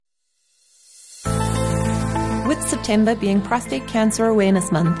September being Prostate Cancer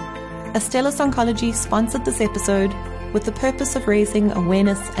Awareness Month, Astellas Oncology sponsored this episode with the purpose of raising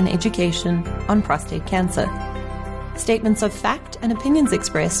awareness and education on prostate cancer. Statements of fact and opinions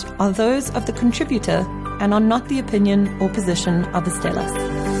expressed are those of the contributor and are not the opinion or position of Astellas.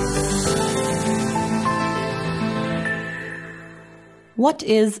 What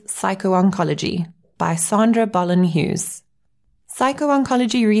is psycho-oncology? By Sandra Bolin-Hughes.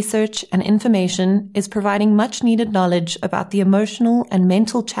 Psycho-oncology research and information is providing much-needed knowledge about the emotional and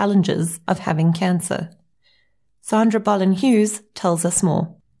mental challenges of having cancer. Sandra Bolin-Hughes tells us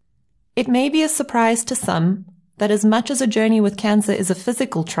more. It may be a surprise to some that as much as a journey with cancer is a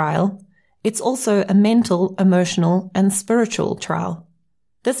physical trial, it's also a mental, emotional, and spiritual trial.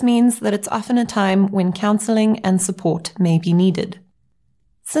 This means that it's often a time when counseling and support may be needed.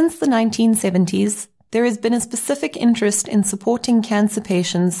 Since the 1970s, there has been a specific interest in supporting cancer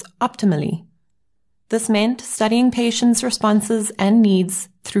patients optimally. This meant studying patients' responses and needs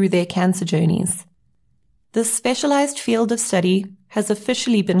through their cancer journeys. This specialized field of study has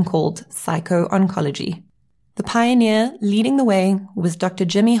officially been called psycho-oncology. The pioneer leading the way was Dr.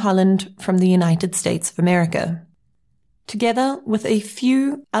 Jimmy Holland from the United States of America. Together with a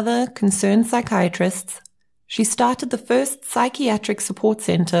few other concerned psychiatrists, she started the first psychiatric support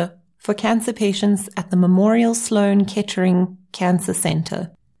center for cancer patients at the Memorial Sloan Kettering Cancer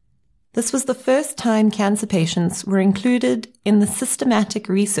Center. This was the first time cancer patients were included in the systematic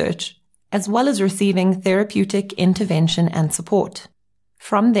research as well as receiving therapeutic intervention and support.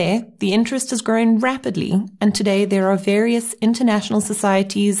 From there, the interest has grown rapidly, and today there are various international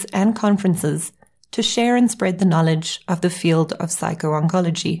societies and conferences to share and spread the knowledge of the field of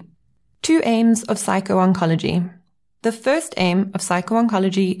psycho-oncology. Two aims of psycho-oncology. The first aim of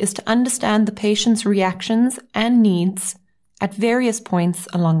psycho-oncology is to understand the patient's reactions and needs at various points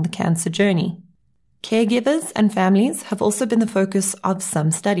along the cancer journey. Caregivers and families have also been the focus of some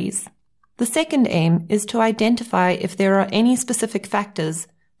studies. The second aim is to identify if there are any specific factors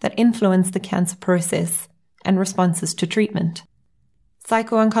that influence the cancer process and responses to treatment.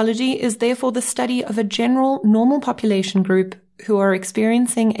 Psycho-oncology is therefore the study of a general normal population group who are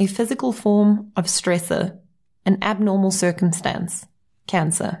experiencing a physical form of stressor, an abnormal circumstance,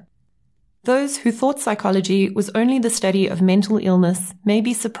 cancer. Those who thought psychology was only the study of mental illness may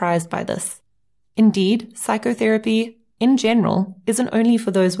be surprised by this. Indeed, psychotherapy, in general, isn't only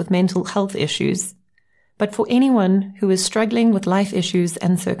for those with mental health issues, but for anyone who is struggling with life issues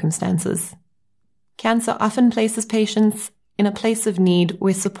and circumstances. Cancer often places patients in a place of need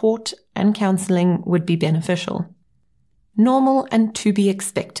where support and counseling would be beneficial. Normal and to be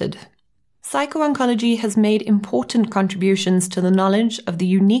expected. Psycho-oncology has made important contributions to the knowledge of the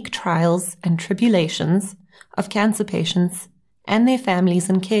unique trials and tribulations of cancer patients and their families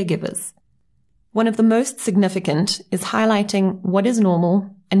and caregivers. One of the most significant is highlighting what is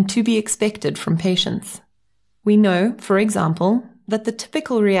normal and to be expected from patients. We know, for example, that the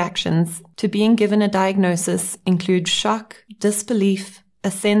typical reactions to being given a diagnosis include shock, disbelief,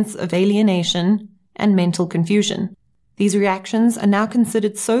 a sense of alienation, and mental confusion. These reactions are now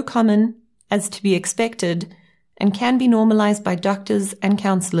considered so common as to be expected and can be normalized by doctors and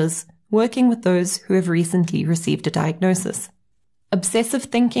counselors working with those who have recently received a diagnosis. Obsessive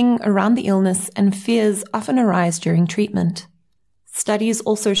thinking around the illness and fears often arise during treatment. Studies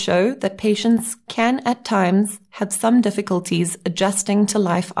also show that patients can at times have some difficulties adjusting to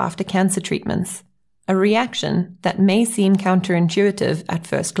life after cancer treatments, a reaction that may seem counterintuitive at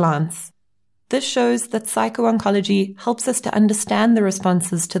first glance. This shows that psycho-oncology helps us to understand the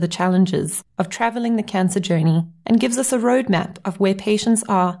responses to the challenges of traveling the cancer journey and gives us a roadmap of where patients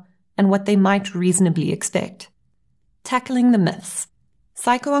are and what they might reasonably expect. Tackling the myths.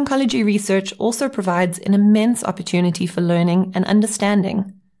 Psycho-oncology research also provides an immense opportunity for learning and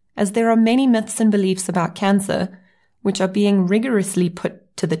understanding, as there are many myths and beliefs about cancer which are being rigorously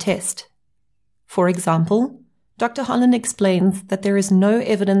put to the test. For example, Dr. Holland explains that there is no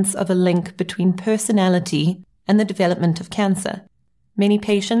evidence of a link between personality and the development of cancer. Many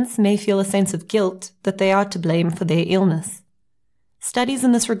patients may feel a sense of guilt that they are to blame for their illness. Studies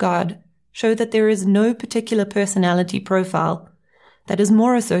in this regard show that there is no particular personality profile that is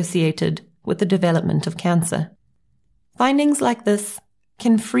more associated with the development of cancer. Findings like this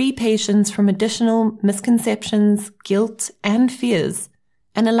can free patients from additional misconceptions, guilt, and fears,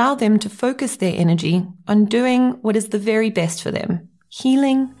 and allow them to focus their energy on doing what is the very best for them: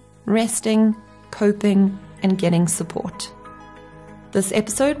 healing, resting, coping, and getting support. This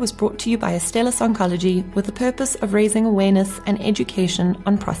episode was brought to you by Astellas Oncology with the purpose of raising awareness and education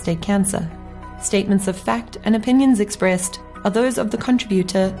on prostate cancer. Statements of fact and opinions expressed are those of the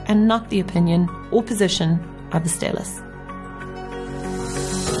contributor and not the opinion or position of the Stellis.